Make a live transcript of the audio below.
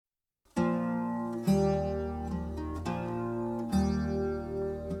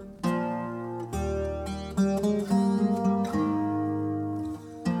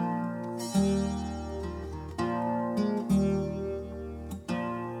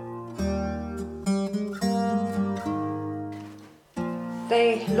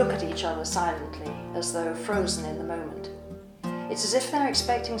They look at each other silently, as though frozen in the moment. It's as if they're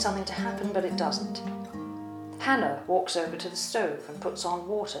expecting something to happen, but it doesn't. Hannah walks over to the stove and puts on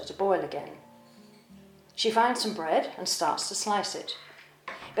water to boil again. She finds some bread and starts to slice it.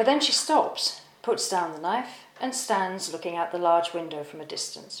 But then she stops, puts down the knife, and stands looking out the large window from a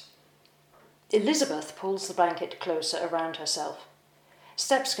distance. Elizabeth pulls the blanket closer around herself.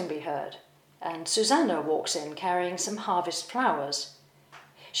 Steps can be heard, and Susanna walks in carrying some harvest flowers.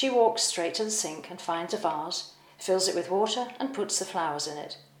 She walks straight to the sink and finds a vase, fills it with water and puts the flowers in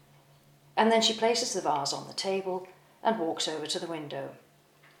it. And then she places the vase on the table and walks over to the window.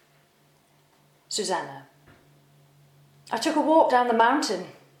 Susanna: I took a walk down the mountain.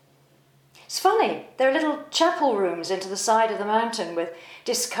 It's funny, there are little chapel rooms into the side of the mountain with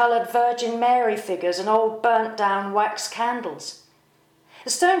discoloured Virgin Mary figures and old burnt-down wax candles. The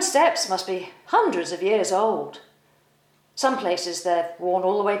stone steps must be hundreds of years old. Some places they're worn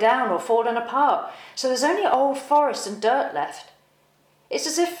all the way down or fallen apart, so there's only old forest and dirt left. It's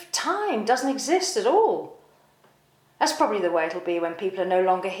as if time doesn't exist at all. That's probably the way it'll be when people are no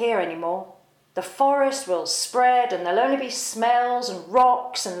longer here anymore. The forest will spread and there'll only be smells and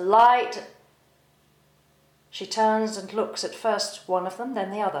rocks and light. She turns and looks at first one of them,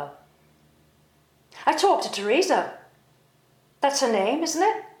 then the other. I talked to Teresa. That's her name, isn't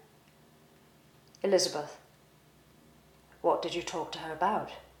it? Elizabeth: What did you talk to her about?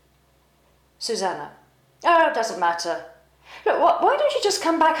 Susanna: Oh, it doesn't matter. Look, why don't you just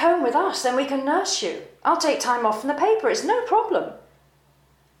come back home with us, then we can nurse you. I'll take time off from the paper, it's no problem.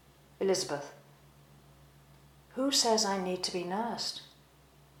 Elizabeth: Who says I need to be nursed?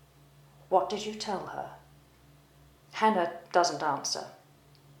 What did you tell her? Hannah doesn't answer.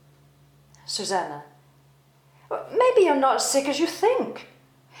 Susanna: Maybe you're not as sick as you think.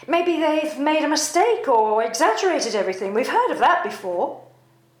 Maybe they've made a mistake or exaggerated everything. We've heard of that before.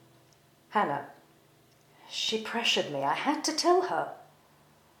 Hannah: She pressured me. I had to tell her.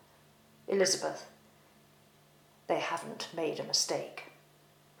 Elizabeth: They haven't made a mistake.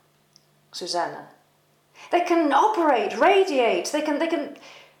 Susanna: They can operate, radiate, they can...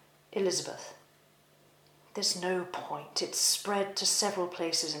 Elizabeth: There's no point. It's spread to several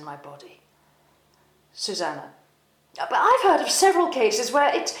places in my body. Susanna: But I've heard of several cases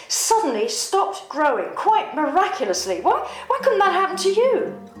where it suddenly stopped growing, quite miraculously. Why couldn't that happen to you?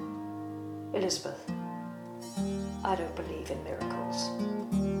 Elizabeth: I don't believe in miracles.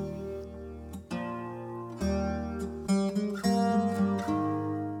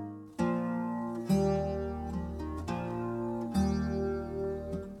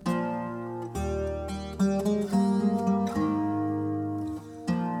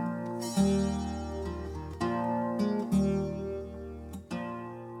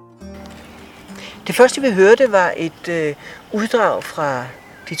 Det første vi hørte var et uddrag fra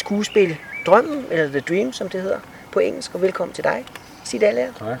dit skuespil Drømmen, eller The Dream, som det hedder på engelsk, og velkommen til dig, Stig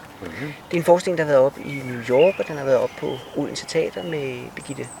Dalager. Tak. Det er en forestilling, der har været op i New York, og den har været op på Odense Teater med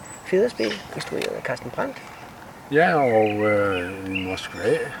Birgitte Federspil, instrueret af Carsten Brandt. Ja, og i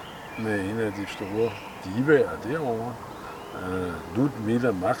Moskva med en af de store divaer derovre,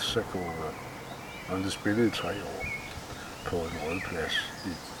 Ludmila Maksakova, og det spillede i 3 år på en rød plads i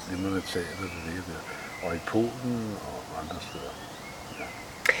Limerne Teater, det ligger der, og i Polen og andre steder. Ja.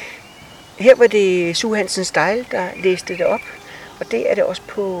 Her var det Hansen-Styles, der læste det op, og det er det også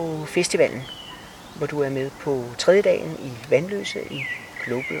på festivalen, hvor du er med på 3. dagen i Vandløse i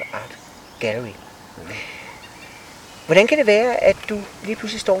Global Art Gallery. Ja. Hvordan kan det være, at du lige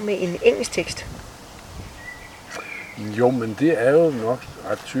pludselig står med en engelsk tekst? Jo, men det er jo nok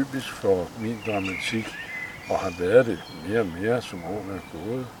ret typisk for min dramatik, og har været det mere og mere, som årene er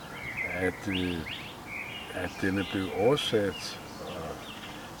gået, at den er blevet oversat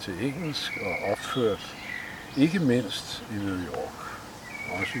til engelsk og opført, ikke mindst i New York,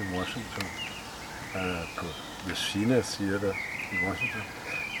 også i Washington, på The Sina Theater i Washington.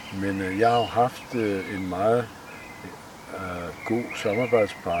 Men jeg har jo haft en meget god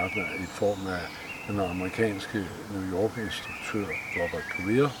samarbejdspartner i form af den amerikanske New York-instruktør Robert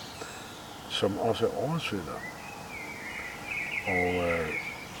Greer, som også er oversætter.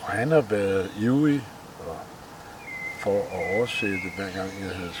 Og han har været ivrig for at oversætte, hver gang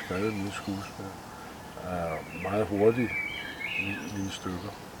jeg havde skrevet et nyt skuespil, meget hurtigt mine stykker.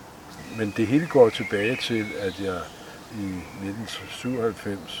 Men det hele går tilbage til, at jeg i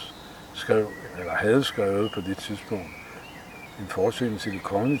 1997 havde skrevet på det tidspunkt en forestilling til Det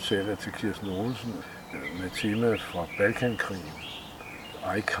Kongelige Teater til Kirsten Olsen med temaet fra Balkankrigen.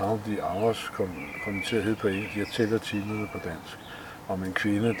 I Count the Hours kom til at hedde på engelsk. Jeg tæller timerne på dansk. Om en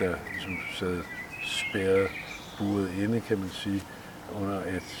kvinde, der ligesom sad spærret, buret inde, kan man sige, under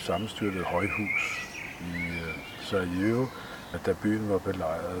et sammenstyrtet højhus i Sarajevo, da byen var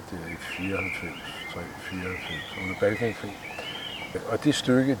belejret der i 94 under Balkankrigen. Og det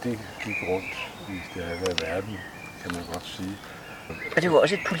stykke, det gik rundt i det halve verden, kan man godt sige. Og det var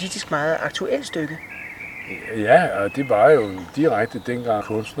også et politisk meget aktuelt stykke. Ja, og det var jo direkte dengang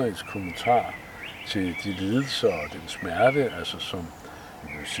kunstnerisk kommentar til de lidelser og den smerte, altså som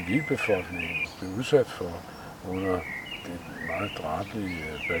civilbefolkningen blev udsat for under det meget drabelige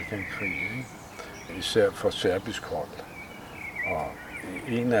Balkankrig, ikke? Især for serbisk hold. Og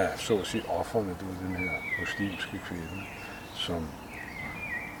en af, så at sige, offerne, det var den her muslimske kvinde, som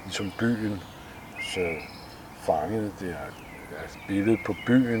ligesom byen så fangede det et billede på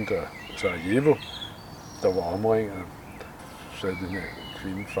byen, der Sarajevo, der var omringet, så den her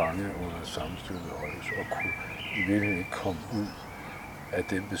kvinde fanget under sammenstyrtet højhus og kunne i virkeligheden ikke komme ud af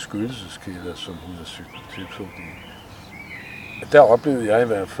den beskyttelseskælder, som hun er tilflugt i. Der oplevede jeg i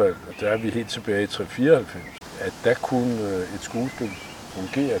hvert fald, der er vi helt tilbage i 1994, at der kunne et skuespil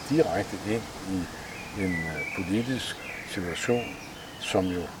fungere direkte ind i en politisk situation, som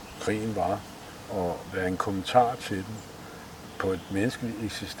jo krigen var, og være en kommentar til den på et menneskeligt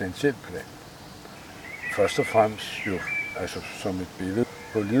eksistentielt plan. Først og fremmest jo altså som et billede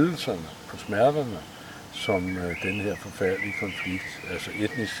på lidelserne, på smerterne, som den her forfærdelige konflikt, altså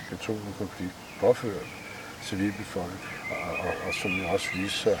etnisk betonede konflikt, påførte civilbefolkningen, og som jo også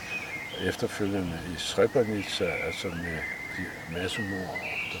viser sig efterfølgende i Srebrenica, altså med de massemord,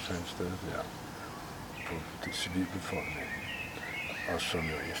 der fandt sted der på det civilbefolkning, og som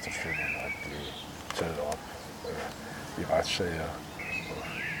jo efterfølgende er blevet taget op i retssager, og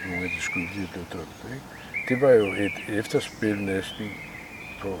nogle af de skyldige blev dømt. Ikke? Det var jo et efterspil næsten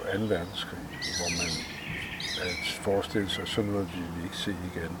på 2. verdenskrig, hvor man forestille sig, sådan noget vi ikke se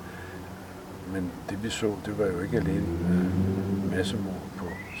igen. Men det vi så, det var jo ikke alene massemord på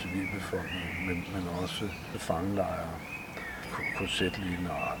civilbefolkningen, men også fangelejre,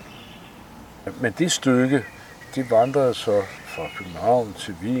 korsetlignende art. Men det stykke, det vandrede så fra København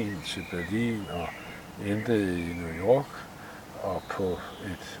til Wien, til Berlin og endte i New York, og på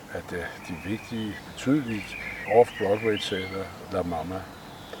et af de vigtige, betydelige off-Broadway-teater, La Mama,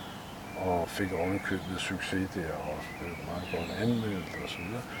 og fik ovenikøbet succes der, og blev meget godt anmeldt og så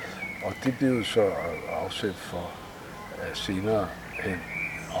videre. Og det blev så afsæt for senere hen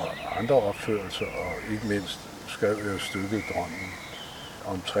og andre opførelser, og ikke mindst skrev jeg stykket Drømmen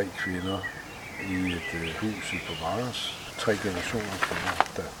om 3 kvinder i et hus i Provence. 3 generationer kvinder,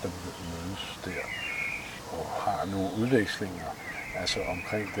 der mødes der og har nogle udvekslinger altså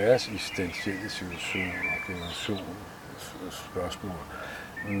omkring deres eksistentielle situation og generationsspørgsmål,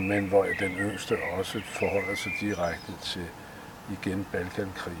 men hvor den yngste også forholder sig direkte til igen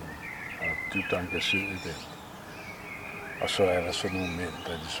Balkankrigen og dybt engageret i den. Og så er der så nogle mænd,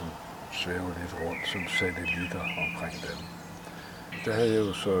 der ligesom svæver lidt rundt som satellitter omkring dem. Der havde jeg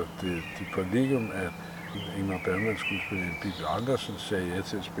jo så det privilegium, at Ingmar Bergman skulle spille Bibi Andersen, sagde jeg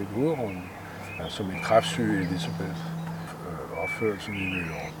til at spille hovedrollen, som en kræftsyge Elisabeth, opførelsen i New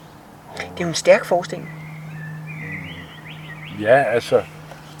York. Det er jo en stærk forestilling. Ja, altså,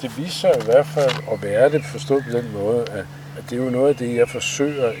 det viser sig i hvert fald at være det forstået på den måde, at det er jo noget af det, jeg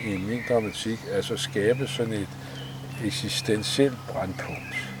forsøger i min dramatik, altså at skabe sådan et eksistentielt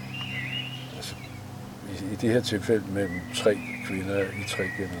brandpunkt. Altså, i det her tilfælde mellem 3 kvinder i 3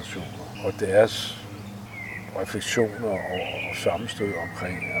 generationer, og deres refleksioner og sammenstød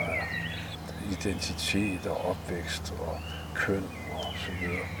omkring identitet og opvækst og køn og så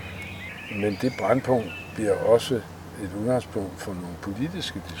videre. Men det brandpunkt bliver også et udgangspunkt for nogle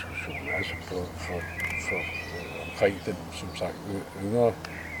politiske diskussioner, altså for omkring den, som sagt, yngre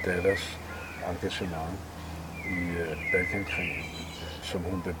datters engagement i Balkankrigen, som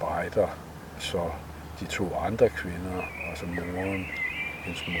hun bebrejder så de 2 andre kvinder, altså moren,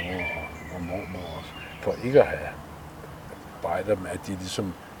 hendes mor og mormor også, for ikke at have bebrejder dem, at de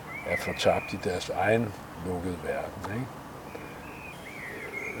ligesom er fortabt i deres egen lukkede verden. Ikke?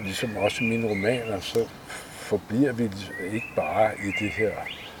 Ligesom også i mine romaner, så forbliver vi ikke bare i det her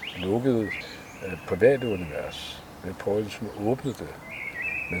lukkede private univers. Vi prøver ligesom at åbne det.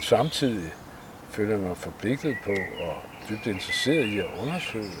 Men samtidig føler jeg mig forpligtet på og dybt interesseret i at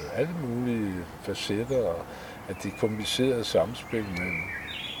undersøge alle mulige facetter og at det komplicerede samspil mellem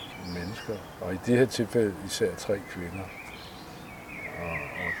mennesker. Og i det her tilfælde især 3 kvinder.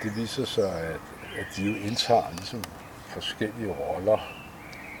 Og det viser sig, at de jo indtager ligesom forskellige roller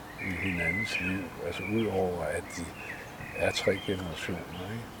i hinandens liv. Altså udover at de er 3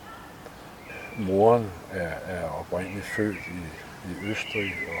 generationer. Ikke? Moren er oprindeligt født i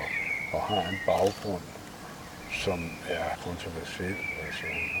Østrig og har en baggrund som er kontroversiel. Altså,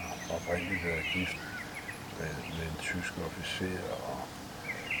 hun har oprindeligt været gift med en tysk officer, og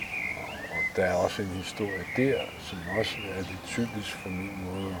der er også en historie der, som også er lidt typisk for min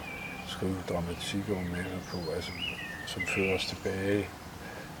måde at skrive dramatik og romaner på, altså, som fører os tilbage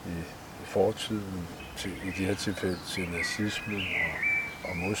i fortiden, i det her tilfælde til nazismen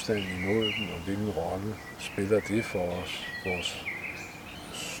og modstanden imod den, og hvilken rolle spiller det for os, vores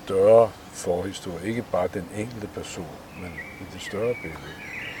større forhistorie, ikke bare den enkelte person, men i det større billede.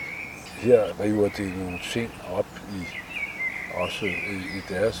 Her river det nogle ting op også i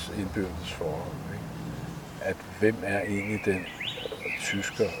deres indbyrdes forhold. Ikke? At hvem er egentlig den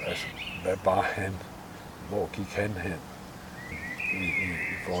tysker, altså hvad var han, hvor gik han hen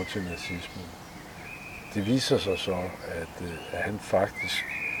i forhold til nazismen. Det viser sig så, at han faktisk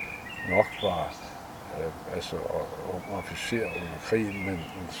nok var officer under krigen,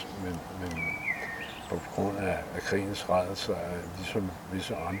 men på grund af krigens rædsler, ligesom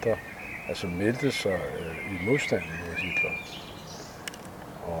visse andre, altså meldte sig i modstanden mod Hitler.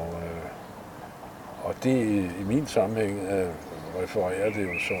 Og det i min sammenhæng refererer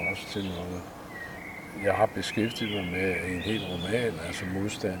det jo så også til noget, jeg har beskæftiget mig med i en hel roman, altså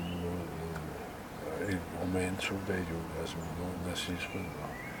modstanden mod en roman 2 dage jul, altså mod nazismen, og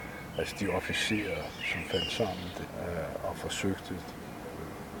altså de officerer, som faldt sammen og forsøgte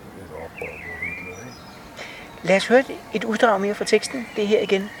et oprør mod Hitler. Ikke? Lad os høre et uddrag mere fra teksten. Det er her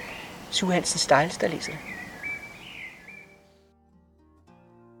igen Sue Hansen-Styles, der læser.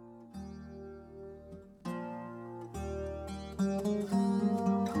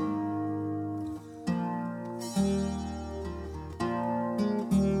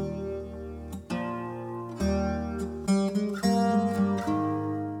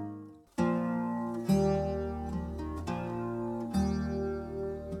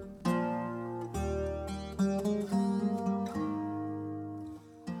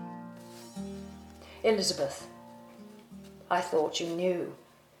 Elizabeth, I thought you knew.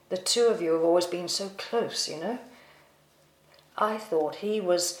 The two of you have always been so close, you know. I thought he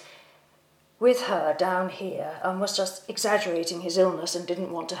was with her down here and was just exaggerating his illness and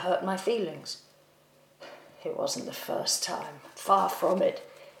didn't want to hurt my feelings. It wasn't the first time, far from it.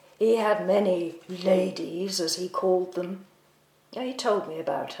 He had many ladies, as he called them. He told me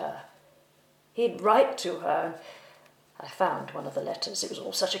about her. He'd write to her. I found one of the letters. It was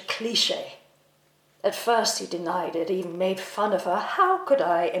all such a cliché. At first he denied it, even made fun of her. How could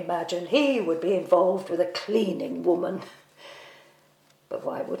I imagine he would be involved with a cleaning woman? But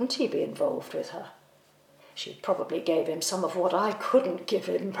why wouldn't he be involved with her? She probably gave him some of what I couldn't give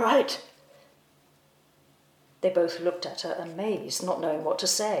him, right? They both looked at her amazed, not knowing what to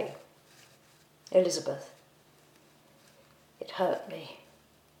say. Elizabeth, it hurt me.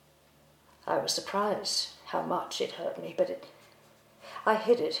 I was surprised how much it hurt me, but I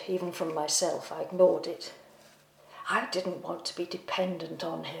hid it, even from myself. I ignored it. I didn't want to be dependent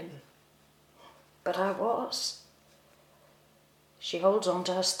on him. But I was. She holds on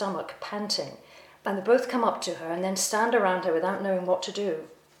to her stomach, panting, and they both come up to her and then stand around her without knowing what to do.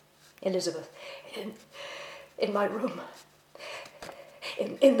 Elizabeth, in my room,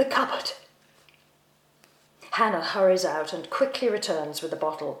 in the cupboard. Hannah hurries out and quickly returns with a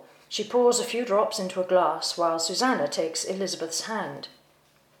bottle. She pours a few drops into a glass while Susanna takes Elizabeth's hand.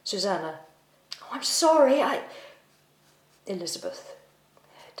 Susanna, oh, I'm sorry, Elizabeth,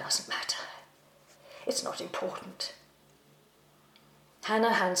 it doesn't matter. It's not important.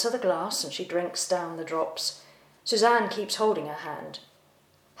 Hannah hands her the glass and she drinks down the drops. Suzanne keeps holding her hand.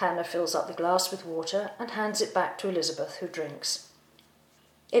 Hannah fills up the glass with water and hands it back to Elizabeth, who drinks.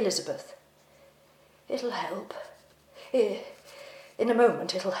 Elizabeth, it'll help. In a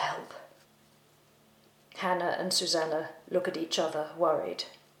moment, it'll help. Hannah and Susanna look at each other, worried.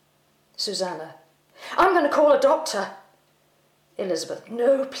 Susanna, I'm going to call a doctor. Elizabeth,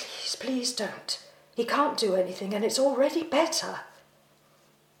 no, please don't. He can't do anything and it's already better.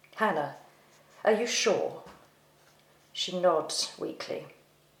 Hannah, are you sure? She nods weakly.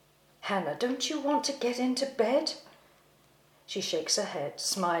 Hannah, don't you want to get into bed? She shakes her head,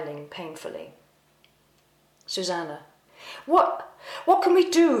 smiling painfully. Susanna, what can we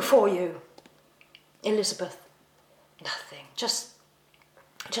do for you? Elizabeth, nothing. Just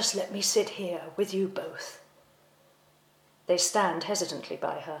let me sit here with you both. They stand hesitantly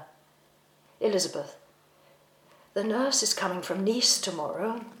by her. Elizabeth, the nurse is coming from Nice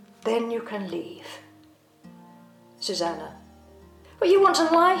tomorrow. Then you can leave. Susanna, but you want to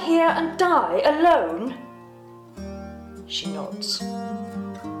lie here and die alone? She nods.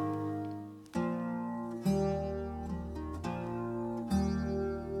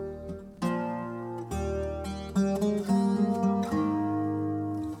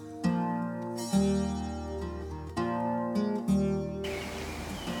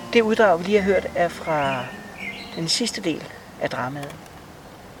 Det uddrag, vi lige har hørt, er fra den sidste del af dramaet.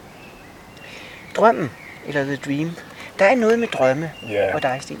 Drømmen, eller The Dream. Der er noget med drømme og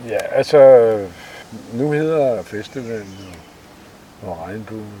dig, Stig. Ja, altså, nu hedder festivalen Hvor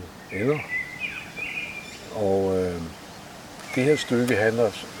regnbuen ender. Og det her stykke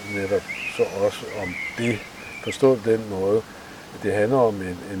handler netop så også om det, forstået på den måde. Det handler om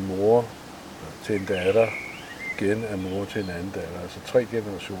en mor til en datter, igen er mor til en anden datter, altså 3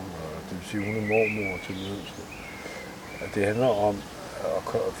 generationer, det vil sige, hun er mormor til den yngste. Det handler om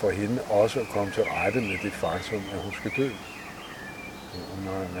for hende også at komme til rette med det faktum, at hun skal dø. Hun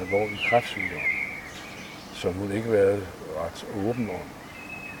har en alvorlig kræftsygdom, som hun ikke har været ret åben om.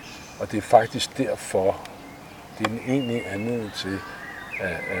 Og det er faktisk derfor, det er den egentlige anledning til,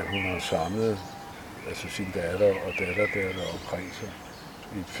 at hun har samlet altså sin datter og datterdatter omkring sig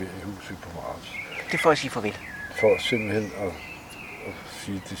i et feriehus i Paris. Det er for at sige farvel. For simpelthen at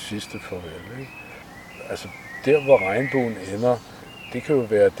sige det sidste farvel. Ikke? Altså der, hvor regnbuen ender, det kan jo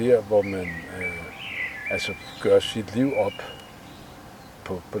være der, hvor man altså gør sit liv op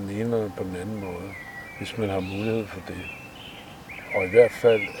på den ene eller på den anden måde, hvis man har mulighed for det. Og i hvert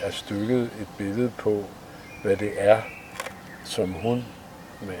fald er stykket et billede på, hvad det er, som hun,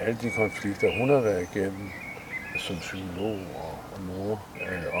 med alle de konflikter, hun har været igennem, som psykolog og mor,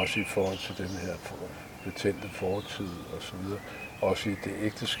 også i forhold til den her betændte fortid og så videre. Også i det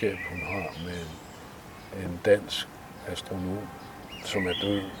ægteskab, hun har med en dansk astronom, som er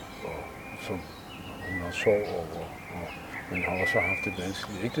død, og som hun har sorg over, og man har også haft et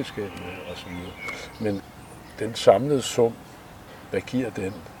vanskeligt ægteskab med, og så videre. Men den samlede sum, hvad giver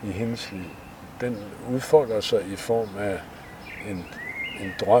den i hendes liv? Den udfolder sig i form af en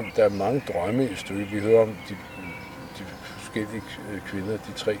drøm. Der er mange drømme i stykket. Vi hører om de forskellige kvinder,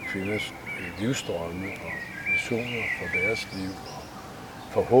 de 3 kvinders livsdrømme og visioner for deres liv og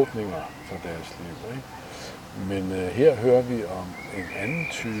forhåbninger for deres liv. Ikke? Men her hører vi om en anden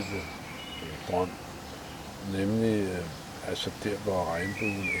type drøm, nemlig altså der, hvor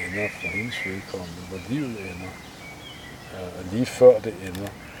regnbuen ender for hendes vedkommende, hvor livet ender, lige før det ender.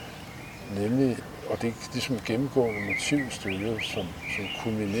 Nemlig, og det er ligesom et gennemgående motiv i stykket, som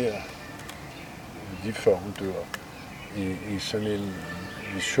kulminerer lige før hun dør, i sådan en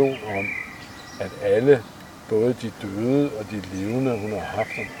vision om, at alle, både de døde og de levende, hun har haft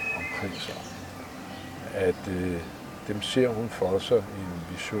omkring sig, at dem ser hun for sig i en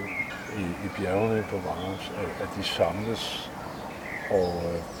vision i bjergene på Vars, at de samles og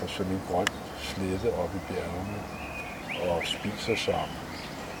på sådan en grøn slette op i bjergene og spiser sammen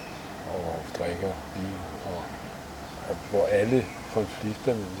og drikker vin, og hvor alle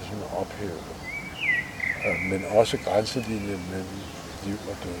konflikterne ligesom er ophævet, men også grænselinjen mellem liv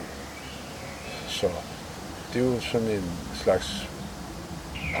og død. Så det er jo sådan en slags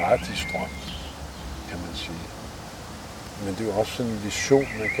paradisdrøm, kan man sige. Men det er jo også sådan en vision,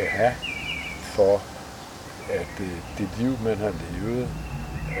 man kan have for, at det liv, man har levet,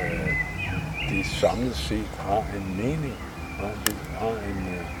 det samlet set har en mening, har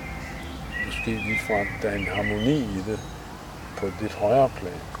en, måske ligefrem, der er en harmoni i det på et lidt højere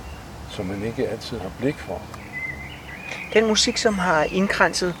plan, som man ikke altid har blik for. Den musik, som har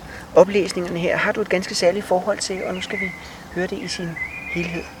indkranset oplæsningerne her, har du et ganske særligt forhold til, og nu skal vi høre det i sin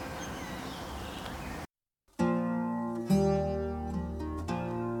helhed.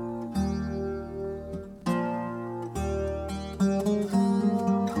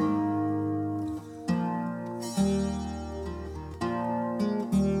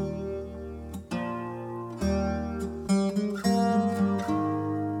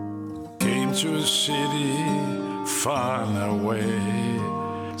 To a city far away,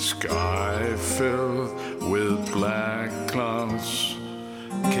 sky filled with black clouds.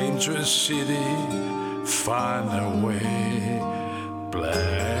 Came to a city far away,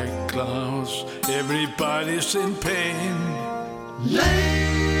 black clouds. Everybody's in pain.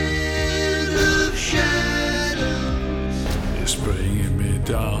 Land of shadows is bringing me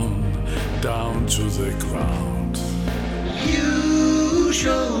down to the ground. You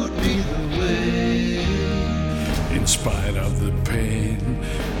showed me the way. In spite of the pain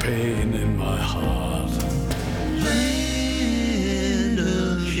in my heart. Land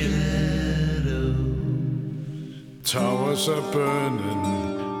of shadows. Towers are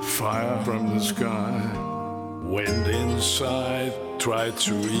burning, fire from the sky. Wind inside, try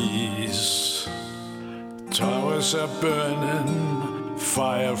to ease. Towers are burning,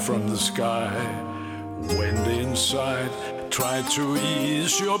 fire from the sky. Wind inside, try to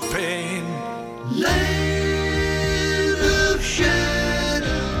ease your pain. Land of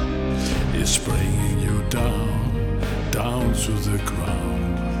shadows is bringing you down to the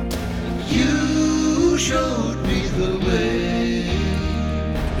ground. showed me the way.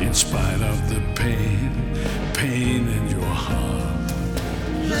 In spite of the pain in your heart.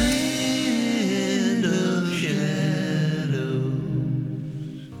 Land of shadows.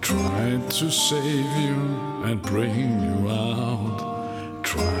 Tried to save you and bring you out.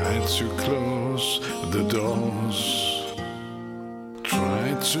 Tried to close the doors.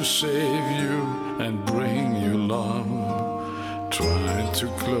 Tried to save you and bring you love. Tried to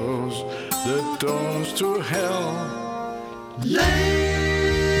close the doors to hell.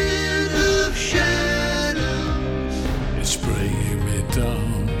 Land of shadows. It's bringing me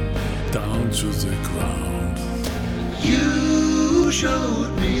down to the ground. You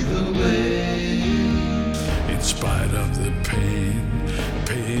showed me the way. In spite of the pain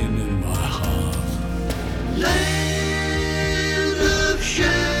in my heart. Land of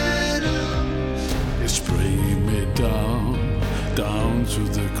shadows. It's bringing me down to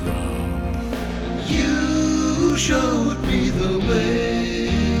the ground. You showed me the way.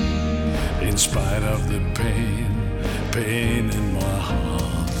 In spite of the pain in my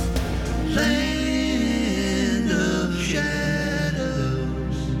heart. Land of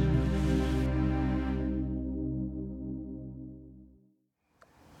shadows.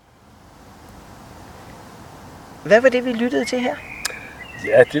 Hvad var det, vi lyttede til her?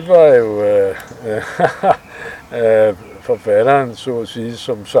 Ja, det var jo forfatteren, så at sige,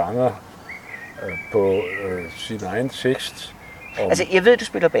 som sanger på sin egen tekst. Altså, jeg ved, du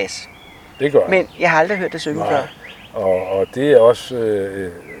spiller bas, Det gør jeg. men jeg har aldrig hørt dig synge før. Og det er også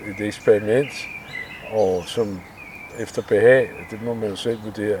et eksperiment, og som efter behag, det må man jo selv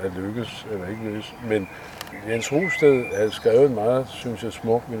vurdere, at lykkes eller ikke lykkes. Men Jens Rosted havde skrevet en meget, synes jeg,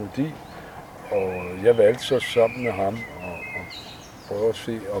 smuk melodi, og jeg valgte så sammen med ham og prøve at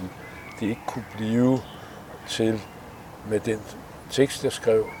se, om det ikke kunne blive til, med den tekst, jeg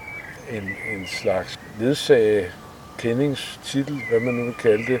skrev, en slags ledsage, kendingstitel, hvad man nu vil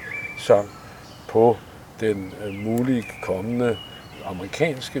kalde det, sang på den mulige kommende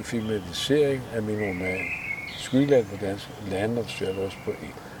amerikanske filmatisering af min roman Skyland på dansk, Land of Shadows på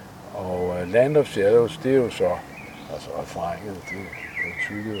engelsk. Og Land of Shadows, det er jo så, altså refrænet, det er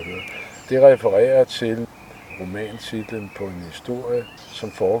tydeligt at høre, det refererer til romantitlen på en historie,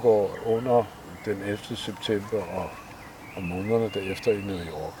 som foregår under den 11. september og månederne derefter i New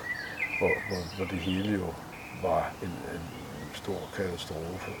York, hvor det hele jo var en stor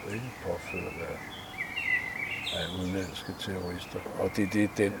katastrofe, ikke? Påført af udenlandske terrorister. Og det er det,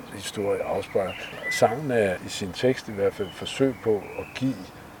 den historie afspejler. Sangen er i sin tekst i hvert fald et forsøg på at give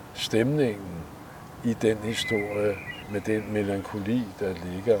stemningen i den historie med den melankoli, der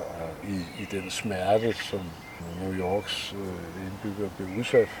ligger i den smerte, som New Yorks indbyggere blev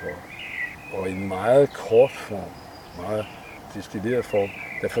udsat for. Og i en meget kort form, meget destilleret form,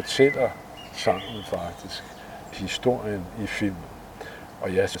 der fortæller sangen faktisk historien i filmen.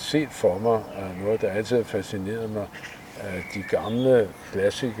 Og jeg har set for mig noget, der altid har fascineret mig, de gamle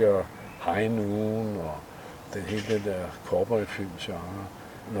klassikere, High Noon og hele den der cowboyfilm-genre.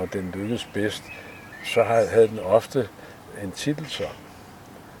 Når den lykkes bedst, så havde den ofte en titelsang,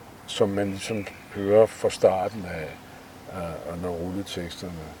 som man ligesom hører fra starten af, når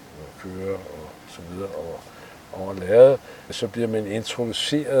rulleteksterne kører og så videre over lærredet, så bliver man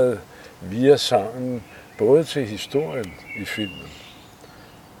introduceret via sangen både til historien i filmen,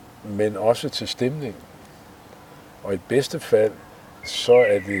 men også til stemningen. Og i bedste fald, så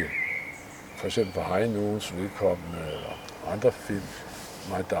er det for eksempel for High Noons vedkommende, eller andre film,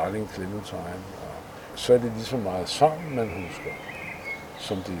 My Darling Clementine, så er det lige så meget sangen, man husker,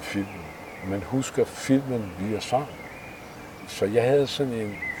 som det er filmen. Man husker filmen via sangen. Så jeg havde sådan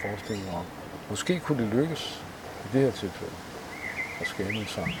en forestilling om, måske kunne det lykkes i det her tilfælde, at skabe en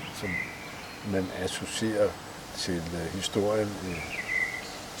sang, som man associerer til historien i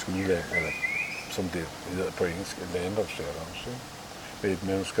Skyland, eller som det hedder på engelsk, Land of Shadows, med et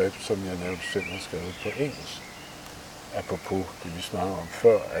manuskript, som jeg nævnte selv har skrevet på engelsk. Apropos det, vi snakker om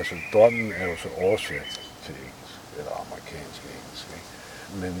før, altså drømmen er jo så oversat til engelsk, eller amerikansk engelsk, ikke?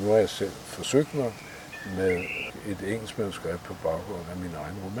 Men nu har jeg selv forsøgt mig med et engelsk manuskript på baggrund af min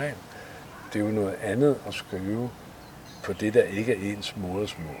egen roman. Det er jo noget andet at skrive på det, der ikke er ens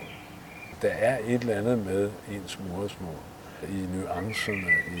modersmål. Der er et eller andet med ens modersmål i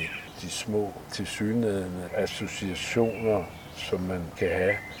nuancerne, i de små tilsyneladende associationer, som man kan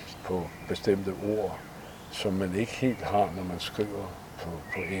have på bestemte ord, som man ikke helt har, når man skriver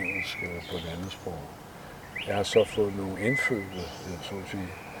på engelsk eller på et andet sprog. Jeg har så fået nogle indfødte, så at sige,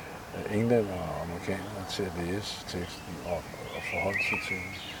 englænder og amerikanere til at læse teksten og forholde sig til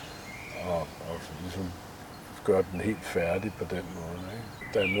den. Og ligesom gøre den helt færdig på den måde.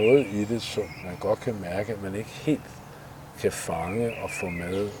 Ikke? Der er noget i det, som man godt kan mærke, at man ikke helt kan fange og få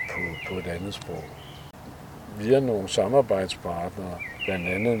med på et andet sprog. Via nogle samarbejdspartnere, blandt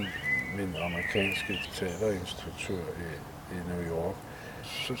andet min amerikanske teaterinstruktør i New York,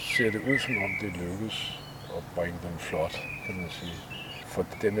 så ser det ud som om det lykkes at bringe den flot, kan man sige. For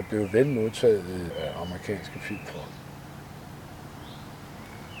den er blevet vel modtaget af amerikanske filmfolk.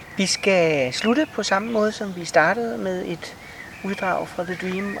 Vi skal slutte på samme måde, som vi startede med et uddrag fra The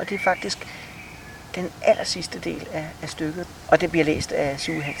Dream, og det er faktisk den aller sidste del af stykket, og det bliver læst af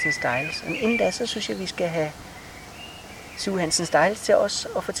Sue Hansen-Styles. Men inden da, så synes jeg, vi skal have Sue Hansen-Styles til os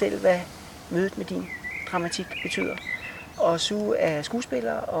at fortælle, hvad mødet med din dramatik betyder. Og Sue er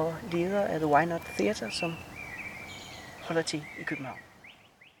skuespiller og leder af The Why Not Theater, som holder til i København.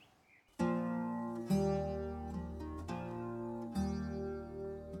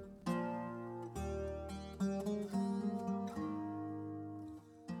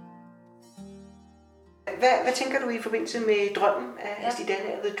 Hvad tænker du i forbindelse med drømmen af Stig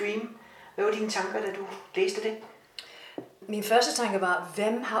Dalager, The Dream? Hvad var dine tanker, da du læste det? Min første tanke var,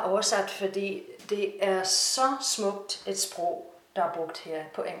 hvem har oversat, fordi det er så smukt et sprog, der er brugt her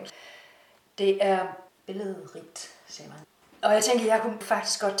på engelsk. Det er billedrigt, siger man. Og jeg tænkte, jeg kunne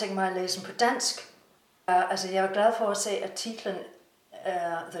faktisk godt tænke mig at læse den på dansk. Altså, jeg var glad for at se, at titlen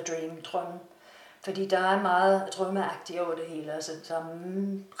er The Dream, drømmen. Fordi der er meget drømmeagtigt over det hele. Altså, der er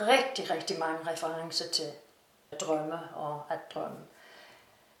rigtig, rigtig mange referencer til drømme og at drømme.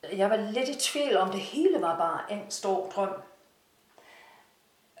 Jeg var lidt i tvivl om, det hele var bare en stor drøm.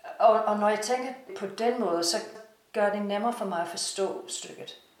 Og når jeg tænker på den måde, så gør det nemmere for mig at forstå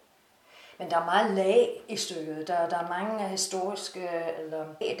stykket. Men der er meget lag i stykket. Der er mange historiske...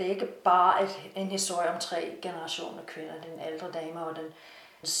 det er ikke bare en historie om 3 generationer kvinder. Den ældre dame og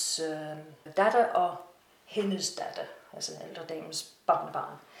dens datter og hendes datter. Altså den ældre dames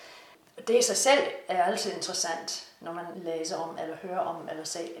barnebarn. Det i sig selv er altid interessant, når man læser om, eller hører om, eller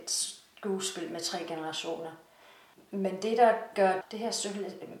ser et skuespil med 3 generationer. Men det, der gør det her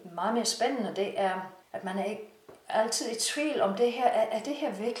stykke meget mere spændende, det er, at man er ikke altid i tvivl om det her. Er det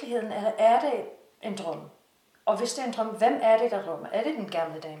her virkeligheden, eller er det en drøm? Og hvis det er en drøm, hvem er det, der drømmer? Er det den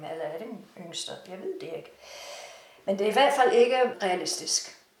gamle dame, eller er det den yngste? Jeg ved det ikke. Men det er i hvert fald ikke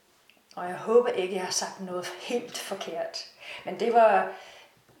realistisk. Og jeg håber ikke, jeg har sagt noget helt forkert. Men det var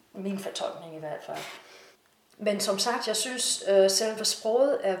min fortolkning i hvert fald. Men som sagt, jeg synes, selve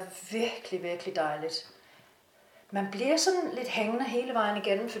sproget er virkelig, virkelig dejligt. Man bliver sådan lidt hængende hele vejen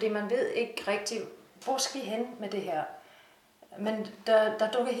igennem, fordi man ved ikke rigtig, hvor skal vi hen med det her. Men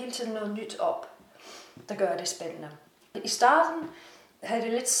der dukker hele tiden noget nyt op, der gør det spændende. I starten havde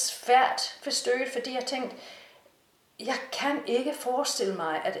det lidt svært forstået, fordi jeg tænkte, jeg kan ikke forestille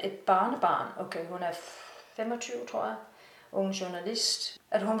mig, at et barnebarn, okay, hun er 25, tror jeg, ung journalist,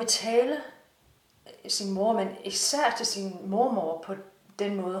 at hun vil tale sin mor, men især til sin mormor på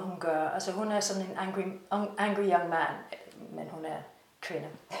den måde, hun gør. Altså hun er sådan en angry young man, men hun er kvinde.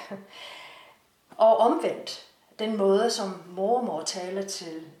 Og omvendt, den måde, som mormor taler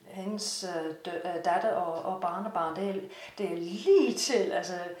til hendes datter og barnebarn, det er lige til,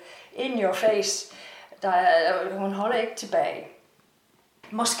 altså in your face. Hun holder ikke tilbage.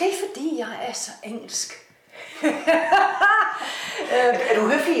 Måske fordi jeg er så engelsk. Er du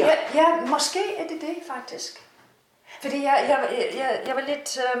høfligere? Ja, måske er det faktisk. Fordi jeg var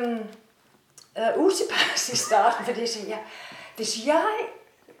lidt utilpas i starten, fordi jeg siger, hvis jeg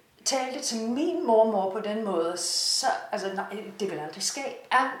talte til min mormor på den måde, så, altså nej, det vil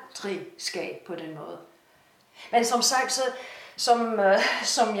aldrig ske på den måde. Men som sagt, så,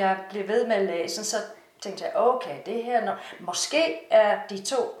 som jeg blev ved med at læse, så tænkte jeg, okay, det her, måske er de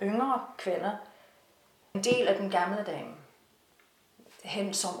 2 yngre kvinder en del af den gamle dame.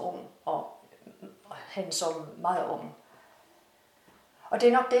 Hen som ung og hen som meget ung. Og det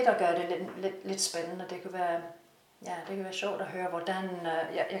er nok det, der gør det lidt spændende. Det kan være sjovt at høre, hvordan...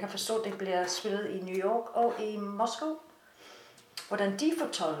 Jeg kan forstå, at det bliver spillet i New York og i Moskva. Hvordan de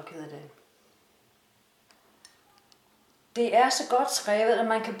fortolkede det. Det er så godt skrevet, at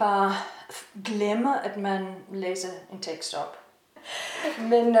man kan bare glemme, at man læser en tekst op.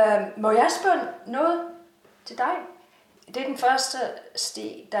 Men må jeg spørge noget til dig? Det er den første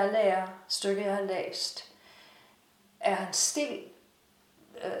Stig Dalager stykke, jeg har læst. Er han Stig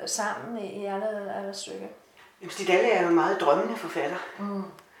sammen i alle stykker? Stig Dalager er en meget drømmende forfatter. Mm.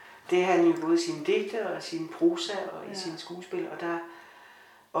 Det er han jo både i sine digte og sin prosa og i sine skuespil, og der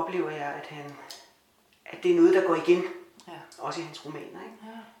oplever jeg, at det er noget, der går igen, også i hans romaner. Ikke?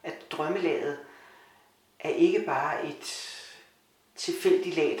 Ja. At drømmelaget er ikke bare et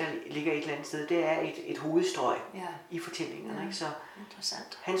tilfældig lag, der ligger et eller andet sted. Det er et hovedstrøg i fortællingerne. Ja. Ikke? Så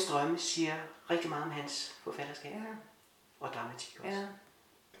Interessant. hans drømme siger rigtig meget om hans forfatterskab. Ja. Og dramatik også. Ja.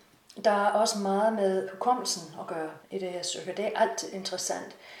 Der er også meget med hukommelsen at gøre i det her stykke. Det er altid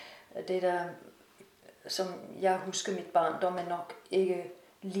interessant. Det der, som jeg husker mit barndom, er nok ikke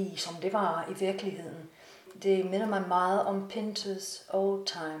lige som det var i virkeligheden. Det minder mig meget om Pinter's Old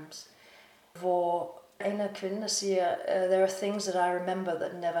Times, hvor en af kvinderne siger, there are things that I remember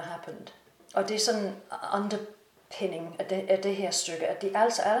that never happened. Og det er sådan underpinning af det her stykke, at de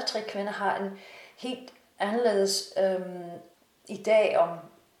altså alle tre kvinder har en helt anderledes idé om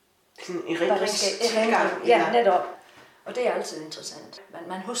sådan en erindringstilgang. Ja, netop. Og det er altid interessant.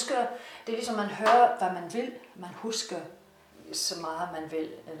 Man husker, det er ligesom man hører, hvad man vil. Man husker så meget, man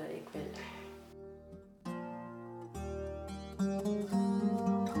vil eller ikke vil.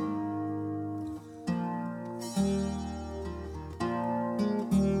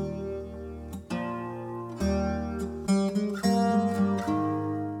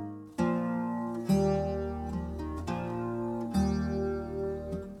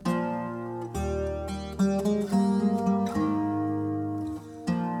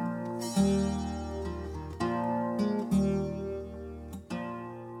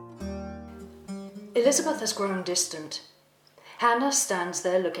 Elizabeth has grown distant. Hannah stands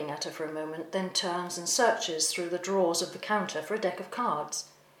there looking at her for a moment, then turns and searches through the drawers of the counter for a deck of cards.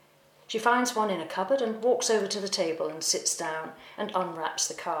 She finds one in a cupboard and walks over to the table and sits down and unwraps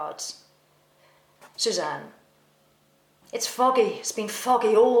the cards. Suzanne. It's foggy. It's been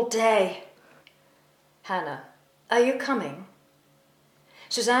foggy all day. Hannah. Are you coming?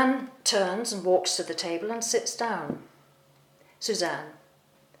 Suzanne turns and walks to the table and sits down. Suzanne.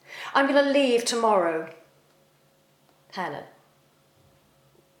 I'm going to leave tomorrow. Hannah.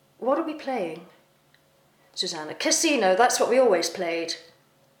 What are we playing? Susanna. Casino, that's what we always played.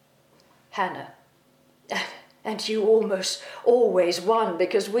 Hannah. And you almost always won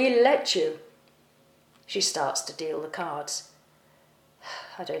because we let you. She starts to deal the cards.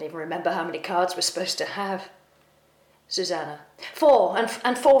 I don't even remember how many cards we're supposed to have. Susanna. 4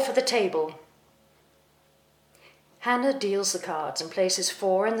 and 4 for the table. Hannah deals the cards and places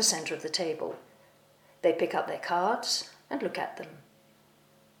 4 in the centre of the table. They pick up their cards and look at them.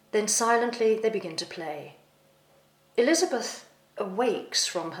 Then silently they begin to play. Elizabeth awakes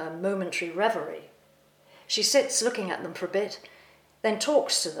from her momentary reverie. She sits looking at them for a bit, then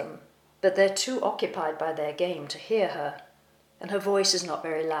talks to them, but they're too occupied by their game to hear her, and her voice is not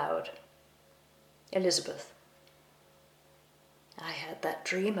very loud. Elizabeth. I had that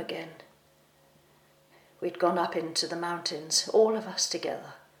dream again. We'd gone up into the mountains, all of us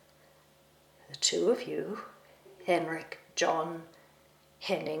together. The 2 of you, Henrik, John,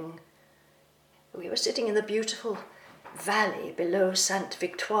 Henning. We were sitting in the beautiful valley below Sainte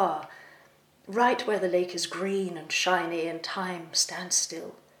Victoire, right where the lake is green and shiny and time stands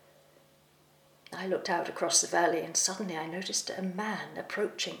still. I looked out across the valley and suddenly I noticed a man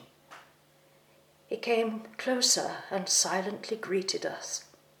approaching. He came closer and silently greeted us.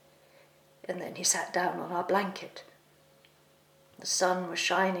 And then he sat down on our blanket. The sun was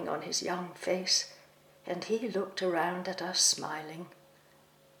shining on his young face, and he looked around at us smiling.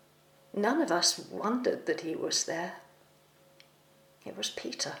 None of us wondered that he was there. It was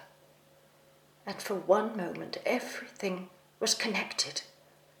Peter. And for one moment everything was connected.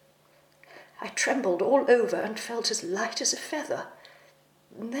 I trembled all over and felt as light as a feather.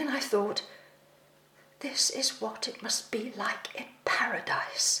 And then I thought, this is what it must be like in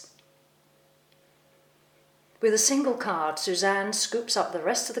paradise. With a single card, Suzanne scoops up the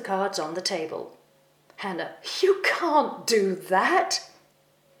rest of the cards on the table. Hannah. You can't do that.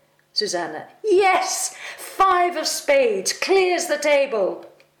 Susanna. Yes! 5 of spades clears the table.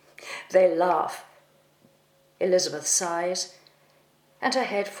 They laugh. Elizabeth sighs, and her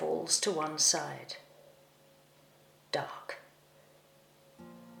head falls to one side. Dark.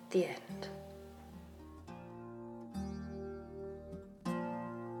 The end.